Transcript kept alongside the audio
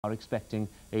are expecting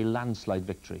a landslide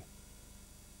victory.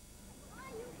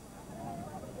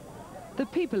 The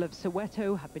people of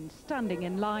Soweto have been standing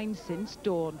in line since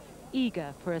dawn,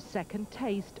 eager for a second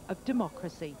taste of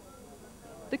democracy.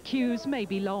 The queues may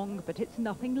be long, but it's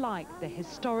nothing like the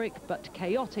historic but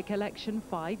chaotic election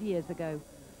 5 years ago.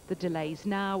 The delays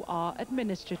now are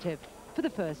administrative. For the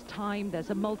first time,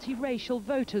 there's a multiracial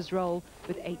voters' roll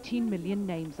with 18 million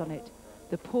names on it.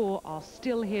 The poor are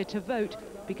still here to vote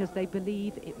because they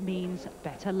believe it means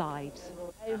better lives.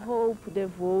 I hope the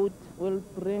vote will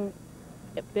bring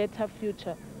a better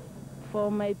future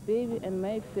for my baby and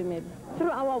my family.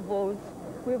 Through our votes,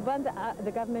 we want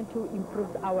the government to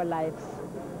improve our lives.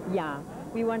 Yeah,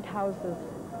 we want houses,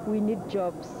 we need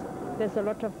jobs. There's a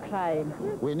lot of crime.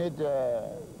 We need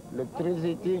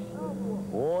electricity,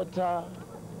 water,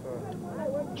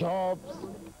 jobs.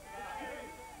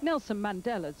 Nelson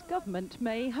Mandela's government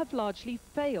may have largely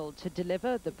failed to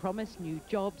deliver the promised new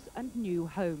jobs and new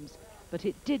homes, but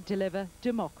it did deliver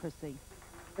democracy.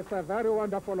 It's a very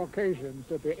wonderful occasion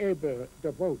to be able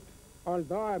to vote.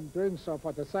 Although I'm doing so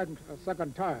for the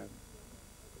second time,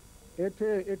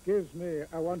 it gives me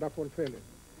a wonderful feeling.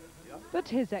 But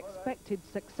his expected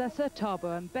successor,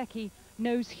 Thabo Mbeki,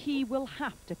 knows he will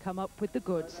have to come up with the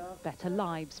goods, better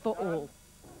lives for all.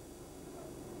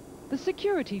 The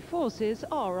security forces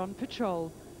are on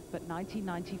patrol, but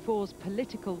 1994's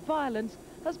political violence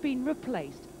has been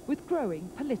replaced with growing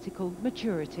political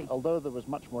maturity. Although there was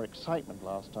much more excitement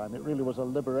last time, it really was a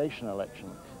liberation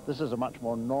election. This is a much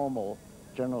more normal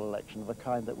general election of a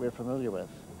kind that we're familiar with.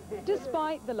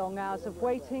 Despite the long hours of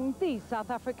waiting, these South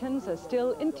Africans are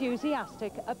still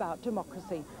enthusiastic about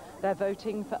democracy. They're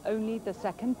voting for only the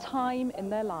second time in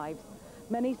their lives.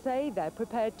 Many say they're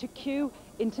prepared to queue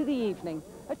into the evening,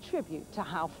 a tribute to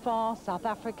how far South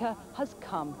Africa has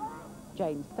come.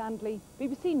 Jane Stanley,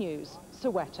 BBC News,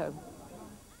 Soweto.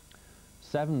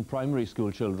 7 primary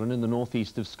school children in the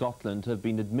northeast of Scotland have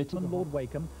been admitted. Lord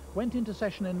Wakeham went into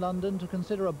session in London to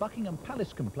consider a Buckingham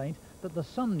Palace complaint that the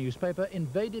Sun newspaper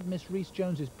invaded Miss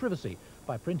Rhys-Jones's privacy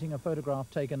by printing a photograph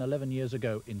taken 11 years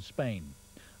ago in Spain.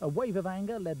 A wave of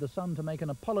anger led the Sun to make an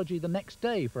apology the next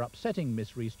day for upsetting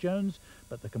Miss Rhys-Jones,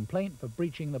 but the complaint for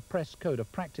breaching the press code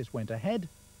of practice went ahead.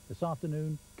 This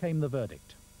afternoon came the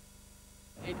verdict.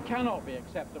 It cannot be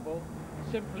acceptable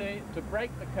simply to break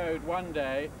the code one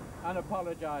day and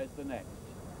apologise the next.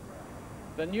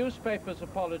 The newspaper's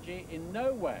apology in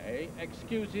no way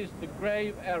excuses the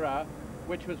grave error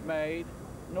which was made,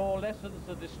 nor lessens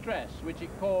the distress which it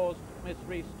caused Miss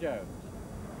Rhys-Jones.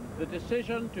 The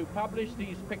decision to publish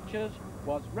these pictures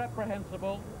was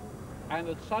reprehensible, and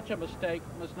that such a mistake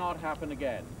must not happen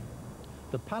again.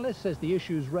 The Palace says the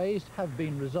issues raised have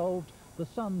been resolved. The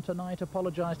Sun tonight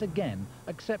apologised again,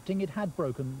 accepting it had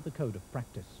broken the code of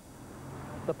practice.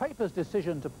 The paper's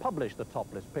decision to publish the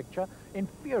topless picture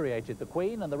infuriated the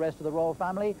Queen and the rest of the royal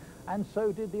family, and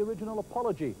so did the original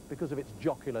apology because of its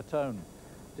jocular tone.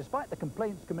 Despite the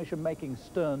Complaints Commission making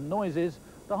stern noises,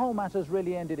 the whole matter's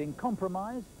really ended in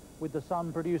compromise, with the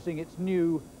Sun producing its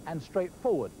new and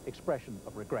straightforward expression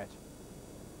of regret.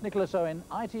 Nicholas Owen,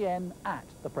 ITN at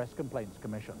the Press Complaints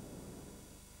Commission.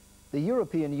 The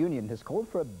European Union has called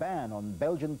for a ban on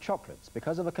Belgian chocolates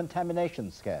because of a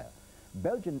contamination scare.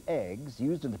 Belgian eggs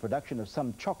used in the production of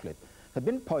some chocolate have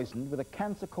been poisoned with a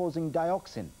cancer-causing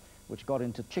dioxin, which got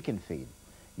into chicken feed.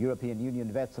 European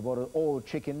Union vets have ordered all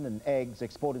chicken and eggs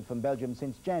exported from Belgium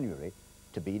since January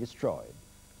to be destroyed.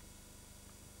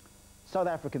 South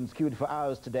Africans queued for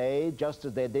hours today, just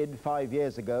as they did 5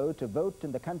 years ago, to vote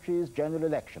in the country's general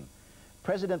election.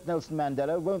 President Nelson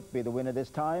Mandela won't be the winner this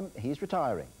time. He's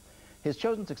retiring. His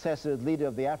chosen successor as leader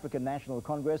of the African National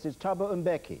Congress is Thabo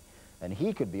Mbeki, and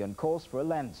he could be on course for a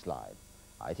landslide.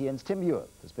 ITN's Tim Ewart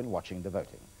has been watching the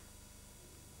voting.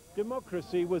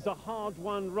 Democracy was a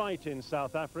hard-won right in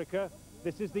South Africa.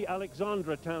 This is the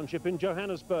Alexandra township in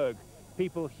Johannesburg.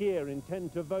 People here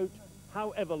intend to vote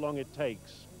however long it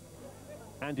takes.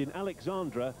 And in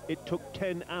Alexandra, it took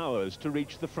 10 hours to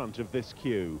reach the front of this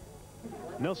queue.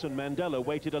 Nelson Mandela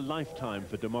waited a lifetime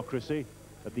for democracy.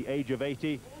 At the age of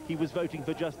 80, he was voting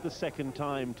for just the second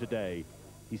time today.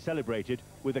 He celebrated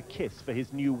with a kiss for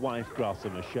his new wife, Graça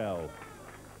Machel.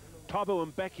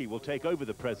 Thabo Mbeki will take over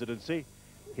the presidency.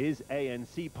 His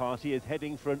ANC party is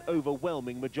heading for an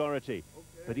overwhelming majority,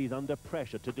 but he's under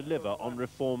pressure to deliver on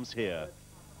reforms here.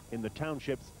 In the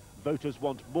townships, voters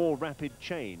want more rapid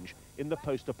change in the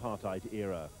post-apartheid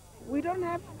era. We don't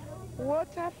have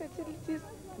water facilities,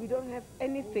 we don't have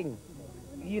anything,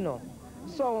 you know.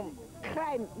 So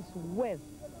crime is worse.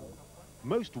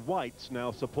 Most whites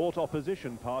now support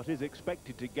opposition parties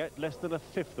expected to get less than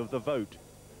 1/5 of the vote.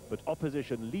 But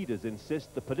opposition leaders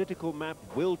insist the political map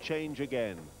will change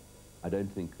again. I don't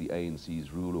think the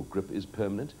ANC's rule or grip is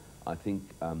permanent. I think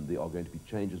there are going to be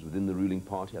changes within the ruling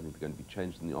party. I think there are going to be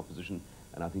changes in the opposition.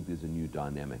 And I think there's a new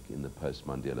dynamic in the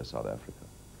post-Mandela South Africa.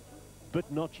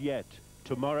 But not yet.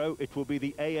 Tomorrow it will be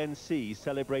the ANC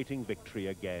celebrating victory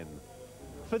again.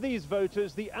 For these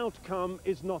voters, the outcome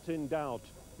is not in doubt.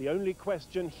 The only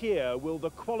question here, will the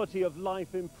quality of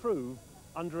life improve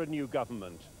under a new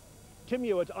government? Tim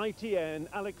Ewart,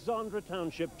 ITN, Alexandra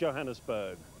Township,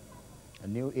 Johannesburg. A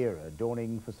new era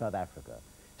dawning for South Africa.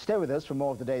 Stay with us for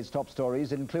more of the day's top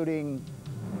stories, including...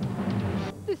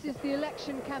 This is the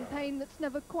election campaign that's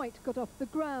never quite got off the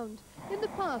ground. In the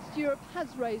past, Europe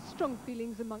has raised strong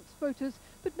feelings amongst voters,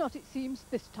 but not, it seems,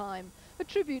 this time. A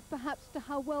tribute, perhaps, to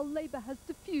how well Labour has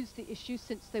diffused the issue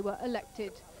since they were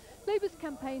elected. Labour's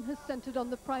campaign has centred on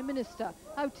the Prime Minister,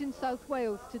 out in South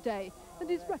Wales today, and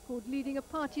his record leading a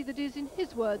party that is, in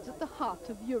his words, at the heart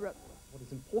of Europe. What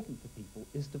is important for people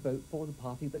is to vote for the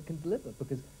party that can deliver,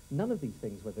 because none of these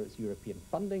things, whether it's European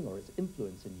funding or its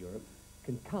influence in Europe,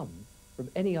 can come from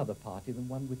any other party than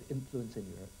one with influence in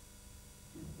Europe.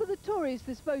 For the Tories,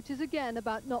 this vote is again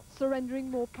about not surrendering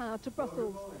more power to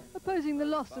Brussels, opposing the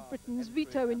loss of Britain's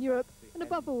veto in Europe, and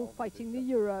above all, fighting the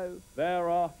euro. There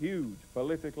are huge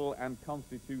political and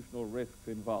constitutional risks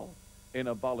involved in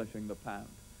abolishing the pound,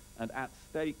 and at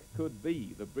stake could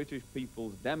be the British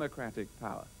people's democratic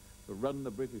power to run the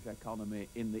British economy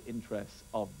in the interests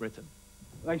of Britain.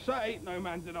 They say no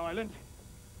man's an island.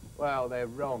 Well, they're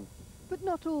wrong. But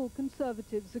not all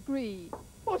Conservatives agree.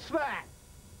 What's that?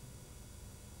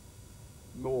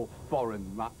 More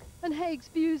foreign muck. And Haig's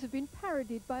views have been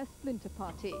parodied by a splinter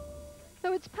party.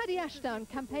 Though it's Paddy Ashdown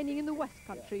campaigning in the West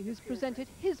Country who's presented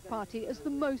his party as the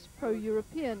most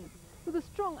pro-European, with a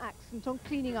strong accent on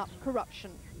cleaning up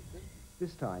corruption.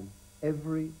 This time,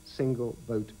 every single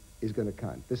vote is going to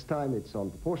count. This time it's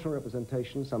on proportional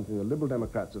representation, something the Liberal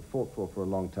Democrats have fought for a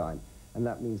long time, and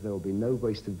that means there will be no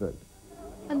wasted vote.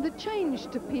 And the change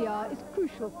to PR is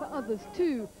crucial for others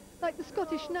too, like the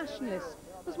Scottish Nationalists,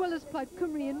 as well as Plaid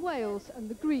Cymru in Wales and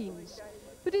the Greens.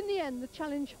 But in the end, the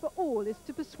challenge for all is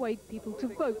to persuade people to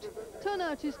vote.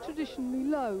 Turnout is traditionally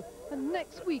low, and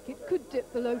next week it could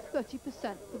dip below 30%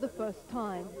 for the first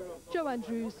time. Jo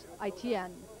Andrews, ITN.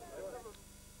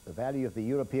 The value of the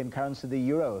European currency, the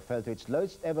euro, fell to its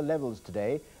lowest ever levels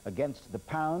today against the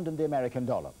pound and the American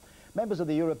dollar. Members of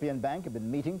the European Bank have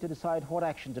been meeting to decide what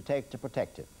action to take to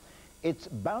protect it. It's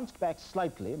bounced back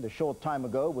slightly, and a short time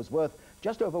ago was worth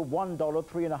just over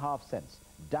 $1.03.5,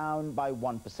 down by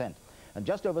 1%, and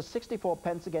just over 64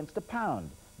 pence against the pound,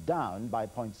 down by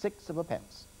 0.6 of a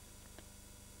pence.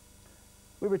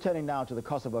 We're returning now to the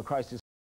Kosovo crisis.